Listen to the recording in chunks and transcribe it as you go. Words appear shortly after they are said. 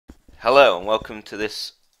Hello and welcome to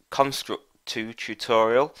this Construct 2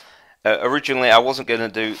 tutorial. Originally I wasn't going to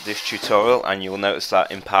do this tutorial, and you'll notice that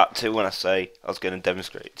in part 2 when I say I was going to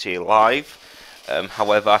demonstrate it to you live.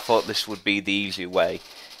 However, I thought this would be the easy way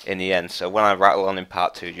in the end, so when I rattle on in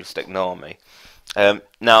part 2 just ignore me.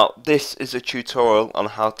 Now this is a tutorial on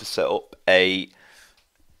how to set up a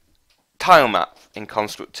tile map in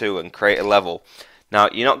Construct 2 and create a level. Now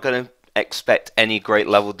you're not going to expect any great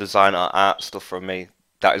level design or art stuff from me.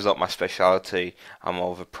 That is not my speciality. I'm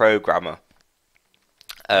more of a programmer,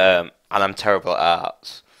 and I'm terrible at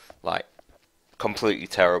arts, like completely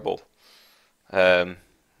terrible. One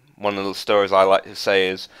of the stories I like to say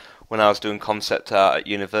is when I was doing concept art at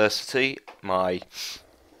university, my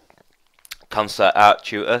concept art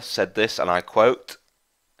tutor said this, and I quote,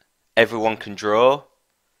 "Everyone can draw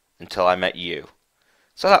until I met you."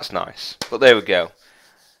 So that's nice, but there we go.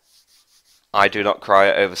 I do not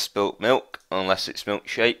cry over spilt milk unless it's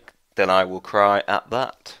milkshake, then I will cry at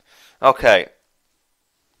that. Okay,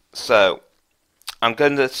 so I'm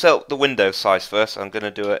going to set up the window size first. I'm going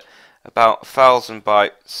to do it about 1000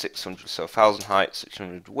 by 600, so 1000 height,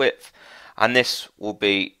 600 width, and this will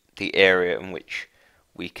be the area in which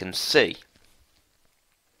we can see.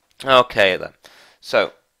 Okay then,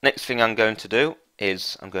 so next thing I'm going to do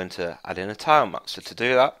is I'm going to add in a tile map. So to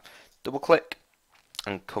do that, double click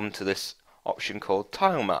and come to this option called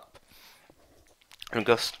Tilemap. I'm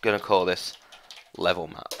just going to call this level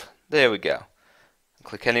map. There we go.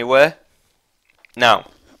 Click anywhere. Now,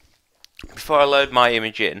 before I load my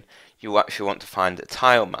image in, you actually want to find a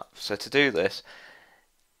tile map. So to do this,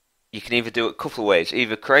 you can either do it a couple of ways.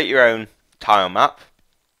 Either create your own tile map,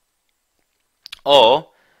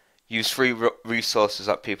 or use free resources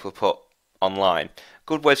that people put online. A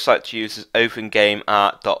good website to use is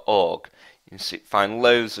opengameart.org. You can find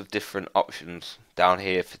loads of different options down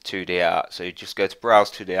here for 2D art. So you just go to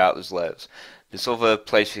browse 2D art, there's loads. There's other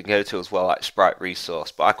places you can go to as well, like Sprite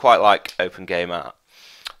Resource, but I quite like OpenGameArt,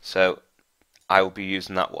 so I will be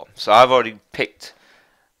using that one. So I've already picked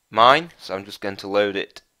mine, so I'm just going to load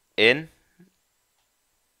it in.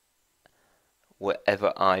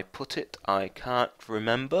 Wherever I put it, I can't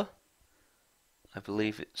remember. I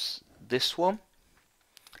believe it's this one.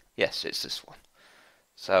 Yes, it's this one.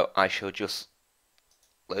 So I shall just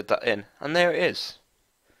load that in, and there it is.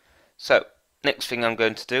 So next thing I'm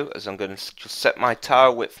going to do is I'm going to just set my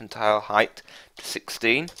tile width and tile height to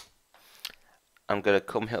 16. I'm going to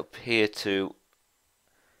come up here to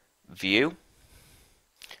view.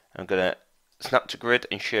 I'm going to snap to grid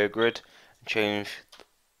and share grid and change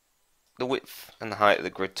the width and the height of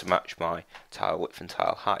the grid to match my tile width and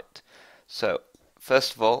tile height. So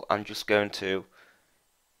first of all, I'm just going to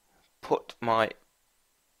put my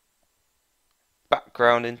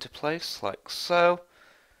background into place like so.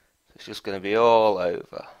 It's just going to be all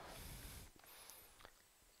over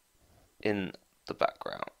in the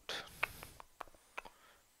background.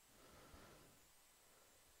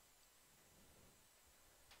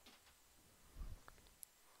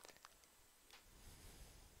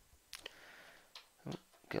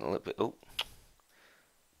 Getting a little bit, oh, I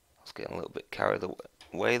was getting a little bit carried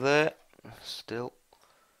away there. Still.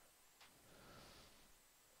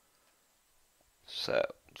 So,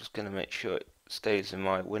 just going to make sure it stays in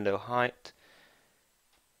my window height.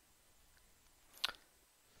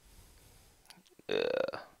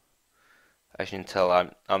 As you can tell,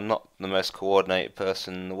 I'm not the most coordinated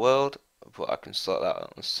person in the world, but I can sort that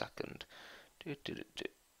out in a second.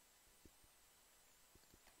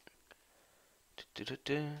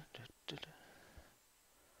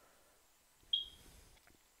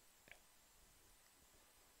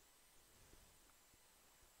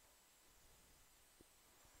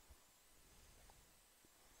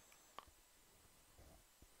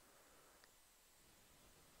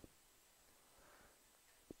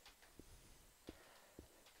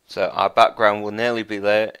 So our background will nearly be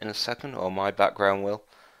there in a second, or my background will.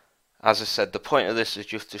 As I said, the point of this is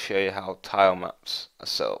just to show you how tile maps are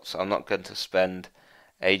set up, so I'm not going to spend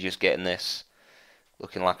ages getting this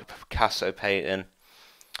looking like a Picasso painting.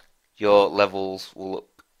 Your levels will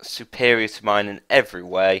look superior to mine in every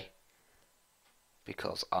way,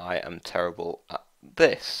 because I am terrible at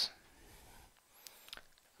this.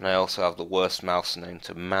 And I also have the worst mouse known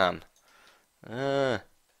to man.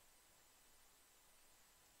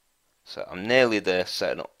 So I'm nearly there,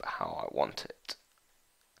 setting up how I want it.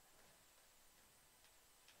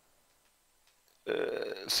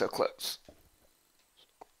 So close.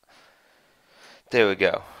 There we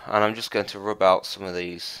go. And I'm just going to rub out some of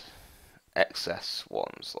these excess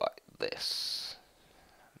ones like this,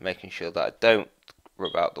 making sure that I don't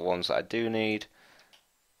rub out the ones that I do need.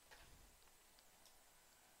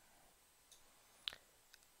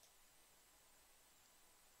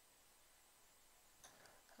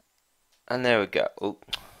 And there we go. Oh,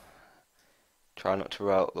 try not to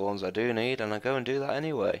route the ones I do need, and I go and do that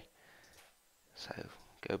anyway. So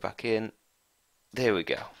go back in. There we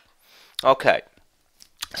go. Okay,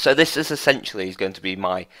 so this is essentially going to be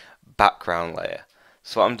my background layer.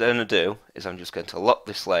 So what I'm going to do is I'm just going to lock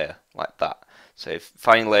this layer like that. So if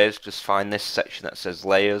find layers, just find this section that says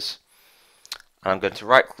layers, and I'm going to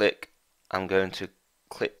right click. I'm going to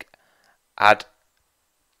click add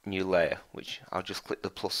new layer, which I'll just click the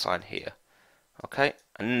plus sign here. Okay,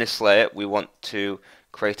 and in this layer we want to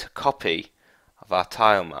create a copy of our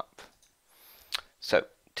tile map. So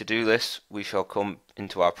to do this, we shall come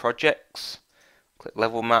into our projects, click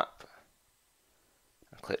level map,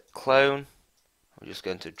 and click clone. We're just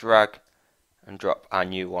going to drag and drop our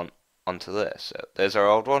new one onto there. So there's our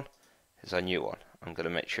old one, here's our new one. I'm going to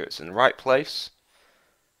make sure it's in the right place,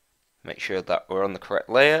 make sure that we're on the correct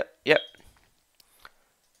layer, yep,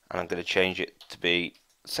 and I'm going to change it to be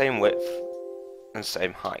same width and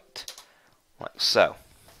same height, like so.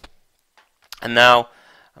 And now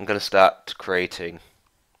I'm going to start creating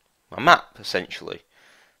my map essentially.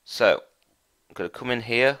 So I'm going to come in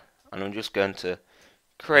here and I'm just going to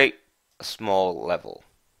create a small level.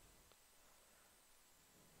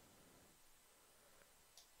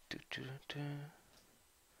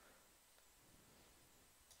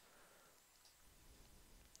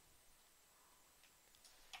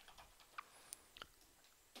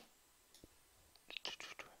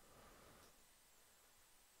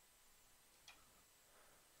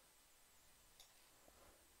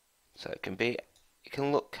 So it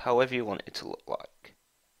can look however you want it to look like.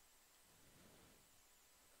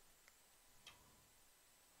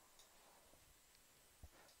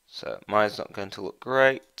 So mine's not going to look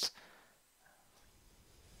great.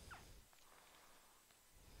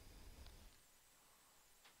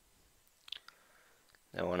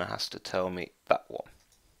 No one has to tell me that one.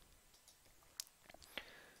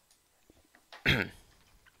 I'm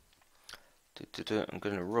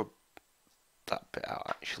going to rub that bit out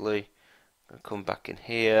actually. I'm going to come back in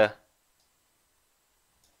here.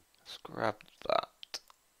 Let's grab that,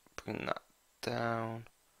 bring that down.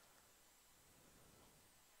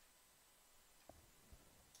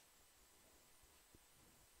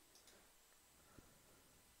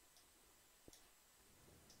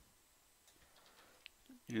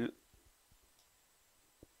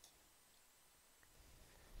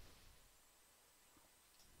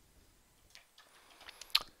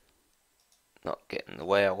 Not getting the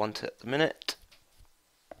way I want it at the minute.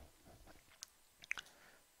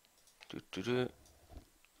 It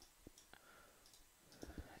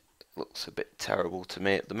looks a bit terrible to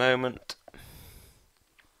me at the moment.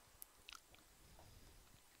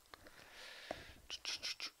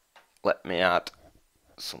 Let me add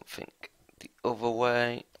something the other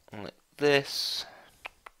way, like this.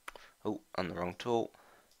 Oh, and the wrong tool.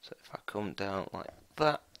 So if I come down like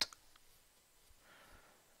that.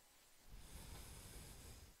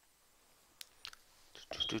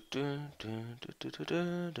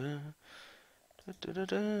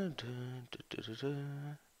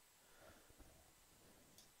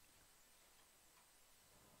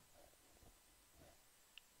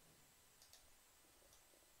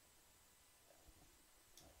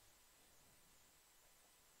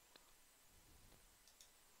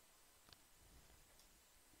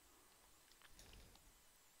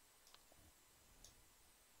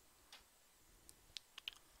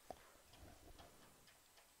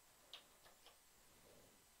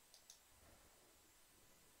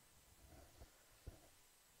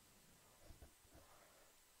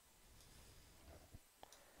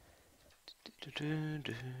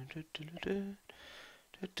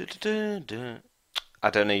 I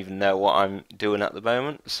don't even know what I'm doing at the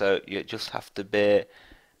moment, so you just have to bear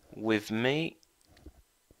with me.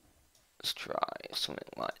 Let's try something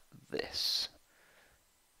like this.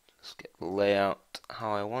 Just get the layout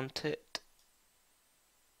how I want it.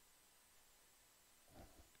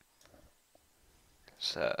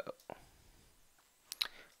 So,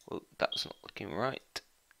 well, that's not looking right.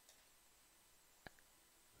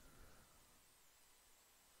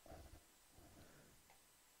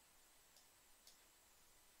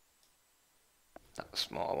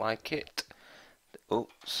 That's more like it.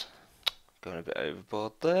 Oops, going a bit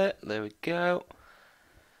overboard there. There we go.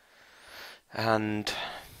 And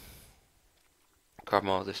grab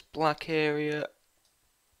more of this black area.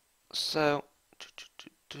 So,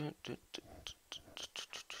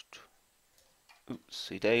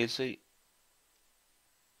 oopsie daisy.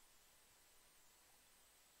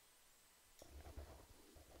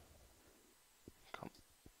 Come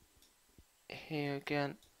here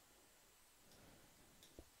again.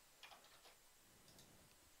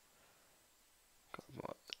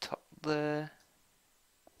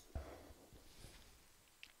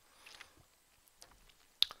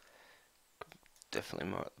 definitely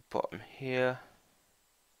more at the bottom here.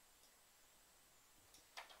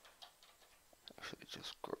 Actually,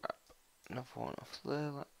 just grab another one off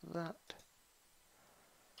there like that.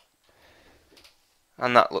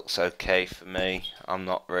 And that looks okay for me. I'm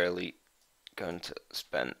not really going to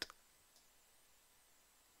spend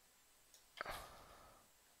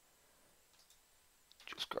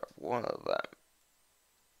just grab one of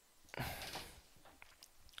them.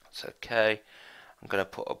 It's okay. I'm going to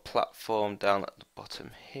put a platform down at the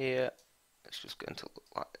bottom here. It's just going to look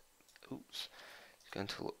like, oops, it's going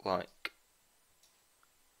to look like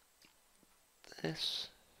this.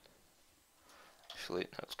 Actually,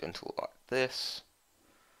 no, it's going to look like this.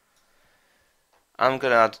 I'm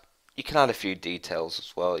going to add, you can add a few details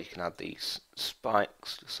as well. You can add these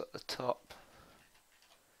spikes just at the top.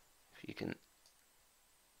 If you can,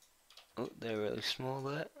 oh, they're really small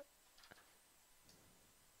there.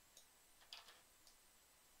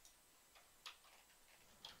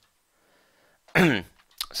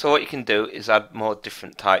 So what you can do is add more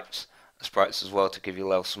different types of sprites as well to give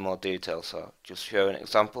you some more detail. So I'll just show an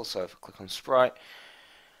example. So if I click on sprite,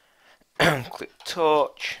 click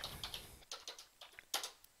torch,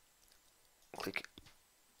 click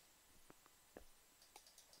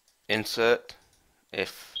insert.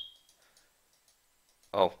 If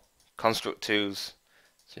construct 2's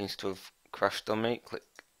seems to have crashed on me. Click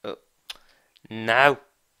now.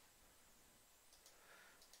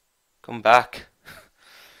 Come back.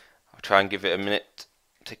 I'll try and give it a minute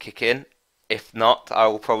to kick in. If not, I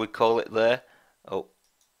will probably call it there. Oh,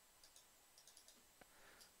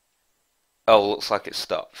 looks like it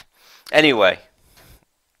stopped. Anyway,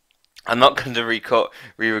 I'm not going to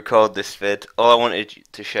re-record this vid. All I wanted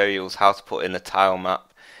to show you was how to put in a tile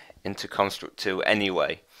map into Construct 2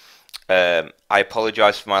 anyway. I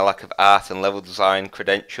apologise for my lack of art and level design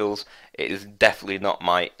credentials. It is definitely not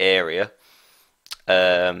my area.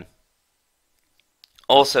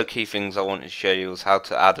 Also, key things I wanted to show you was how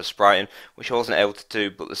to add a sprite in, which I wasn't able to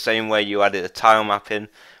do, but the same way you added a tile map in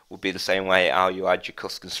would be the same way how you add your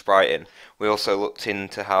custom sprite in. We also looked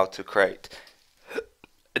into how to create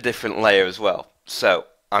a different layer as well. So,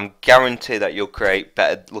 I'm guaranteed that you'll create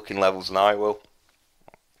better looking levels than I will,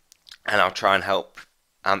 and I'll try and help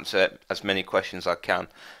answer as many questions as I can.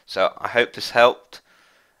 So, I hope this helped,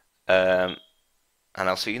 and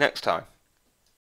I'll see you next time.